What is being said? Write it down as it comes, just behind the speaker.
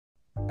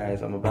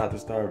Guys, I'm about to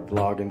start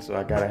vlogging, so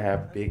I gotta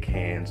have big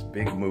hands,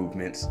 big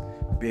movements,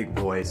 big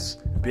voice,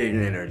 big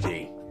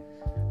energy.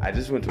 I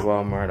just went to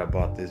Walmart, I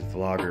bought this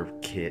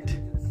vlogger kit.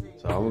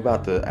 So I'm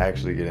about to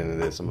actually get into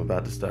this. I'm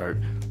about to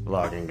start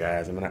vlogging,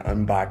 guys. I'm gonna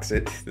unbox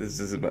it. This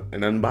is an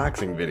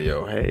unboxing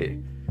video. Hey,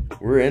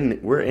 we're in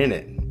it.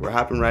 We're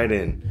hopping right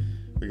in.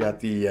 We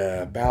got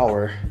the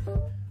Bauer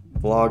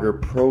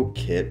Vlogger Pro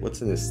Kit.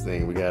 What's in this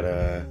thing? We got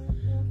a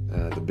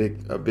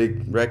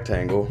big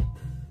rectangle,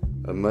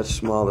 a much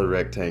smaller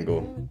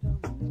rectangle,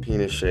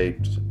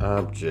 penis-shaped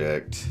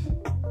object,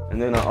 and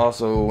then I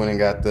also went and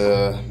got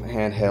the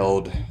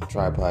handheld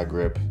tripod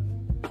grip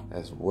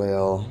as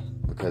well,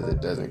 because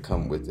it doesn't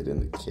come with it in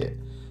the kit.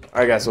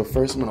 Alright guys, so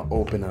first I'm going to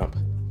open up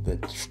the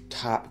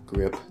top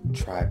grip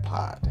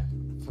tripod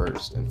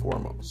first and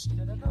foremost.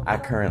 I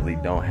currently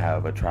don't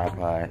have a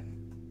tripod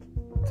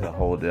to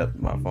hold up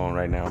my phone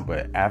right now,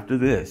 but after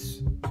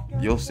this,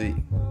 you'll see.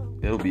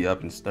 It'll be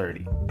up and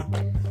sturdy.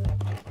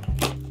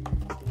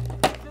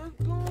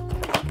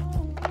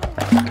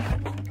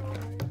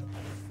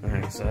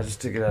 Alright, so I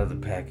just took it out of the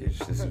package.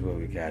 This is what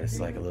we got. It's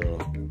like a little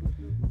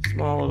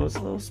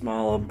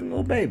small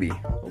baby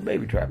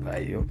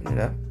tripod. You open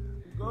it up,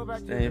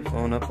 stand your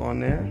phone up on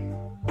there,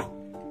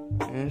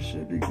 and it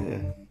should be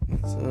good.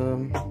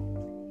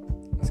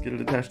 Let's get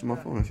it attached to my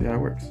phone and see how it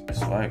works.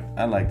 So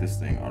I like this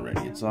thing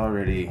already. It's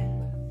already,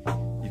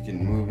 you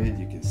can move it,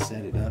 you can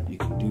set it up, you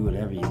can do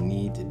whatever you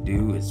need to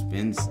do. It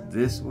spins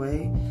this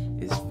way,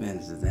 it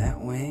spins that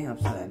way,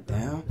 upside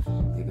down.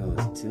 It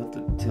goes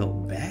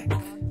tilt back.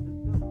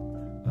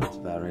 That's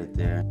about right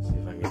there. See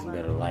if I can get some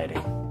better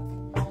lighting.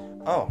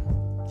 Oh,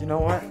 you know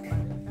what?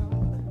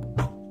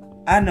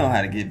 I know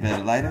how to get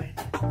better lighting.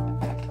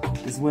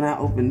 It's when I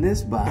open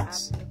this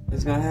box,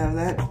 it's gonna have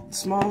that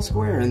small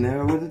square in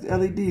there with the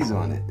LEDs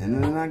on it.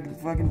 And then I can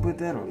fucking put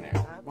that on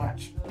there.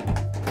 Watch.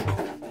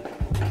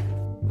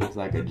 Looks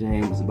like a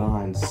James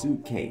Bond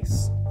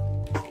suitcase.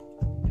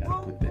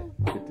 Gotta put that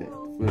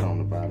foot on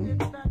the bottom.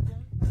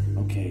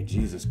 Okay,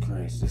 Jesus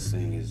Christ, this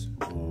thing is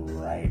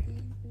bright.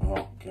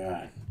 Oh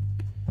God.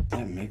 Does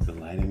that make the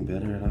lighting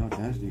better at all,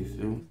 guys? Do you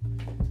feel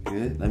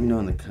good? Let me know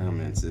in the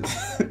comments if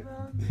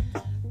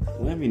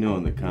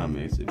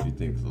you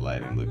think the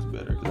lighting looks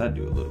better, because I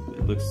do a little bit.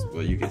 It looks,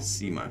 well, you can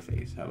see my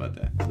face. How about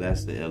that?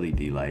 That's the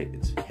LED light.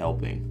 It's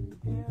helping.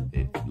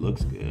 It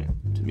looks good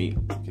to me.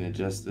 We can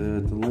adjust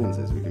the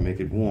lenses. We can make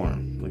it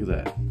warm. Look at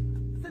that.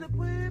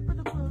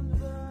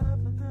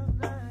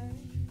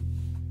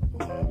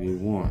 I want to be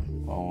warm.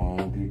 I want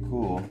to be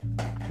cool.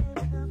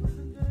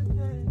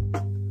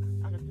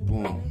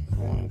 Boom. I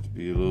want it to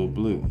be a little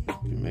blue.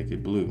 You can make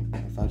it blue.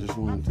 If I just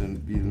want it to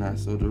be not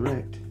so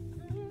direct,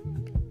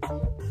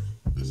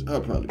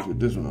 I'll probably put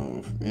this one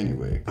on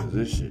anyway, because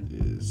this shit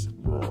is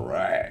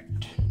bright.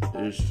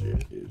 This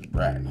shit is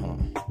bright, huh?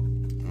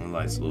 The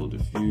light's a little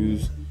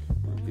diffused.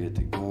 We're good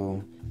to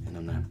go, and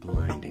I'm not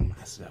blinding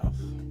myself.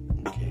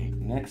 Okay,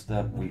 next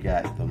up we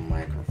got the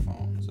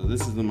microphone. So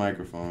this is the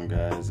microphone,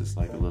 guys. It's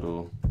like a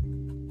little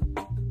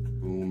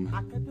boom.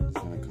 It's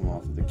gonna come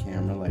off of the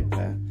camera like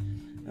that.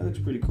 That looks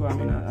pretty cool. I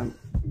mean,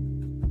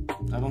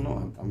 I don't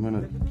know. I'm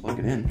gonna plug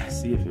it in,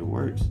 see if it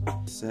works.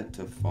 Set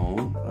to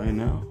phone right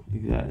now. You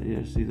got,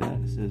 yeah, see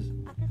that? It says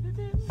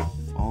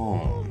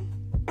phone.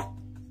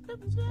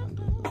 It's kind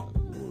of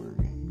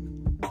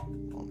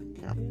on the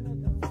camera.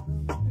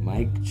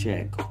 Mic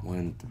check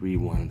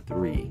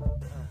 1313.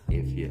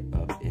 If you're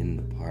up in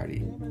the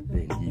party,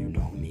 then you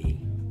know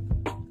me.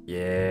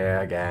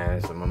 Yeah,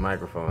 guys. So my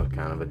microphone is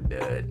kind of a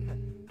dud.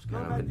 It's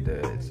kind of a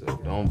dud. So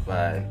don't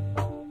buy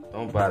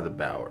the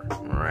Bauer,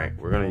 alright?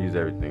 We're gonna use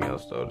everything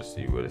else though to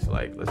see what it's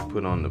like. Let's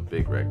put on the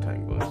big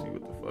rectangle and see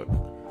what the fuck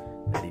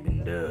that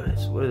even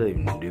does. What does it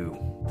even do?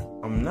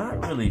 I'm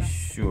not really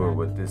sure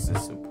what this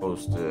is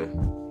supposed to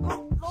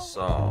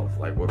solve,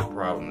 like what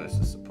problem this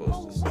is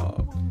supposed to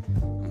solve.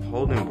 I'm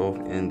holding both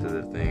ends of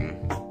the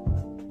thing.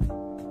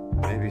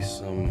 Maybe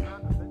some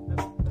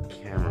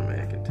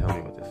cameraman can tell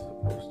me what this is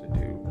supposed to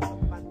do.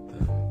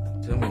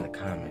 Tell me in the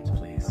comments,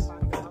 please,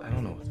 because I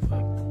don't know what the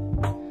fuck.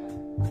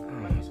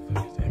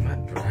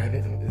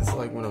 It's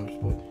like when I'm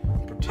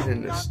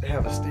pretending to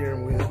have a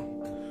steering wheel.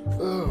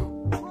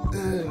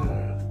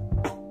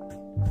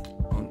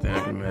 One thing I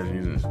can imagine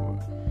using this for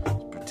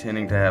is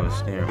pretending to have a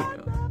steering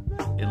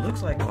wheel. It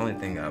looks like the only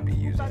thing I'll be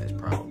using is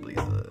probably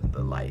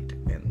the light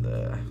and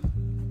the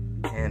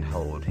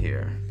handhold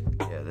here.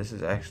 Yeah, this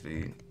is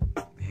actually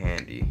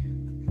handy.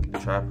 The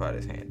tripod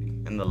is handy,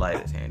 and the light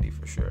is handy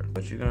for sure.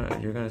 But you're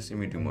gonna see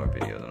me do more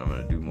videos, and I'm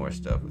gonna do more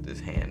stuff with this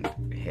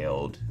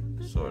handheld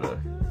sort of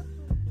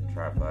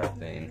tripod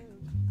thing.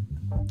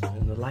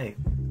 And the light.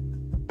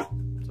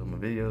 So my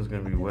video is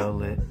gonna be well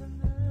lit,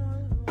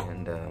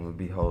 and I'm gonna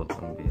be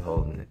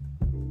holding it.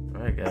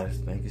 Alright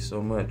guys, thank you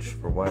so much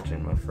for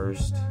watching my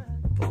first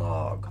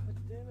vlog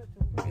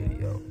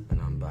video and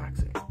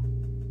unboxing.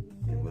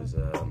 It was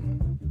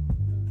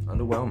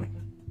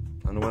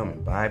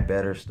underwhelming. Buy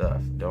better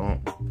stuff. Don't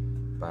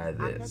buy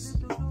this.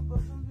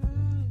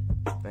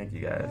 Thank you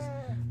guys.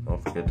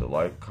 Don't forget to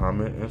like,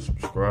 comment, and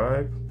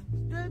subscribe.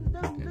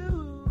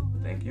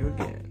 Thank you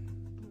again.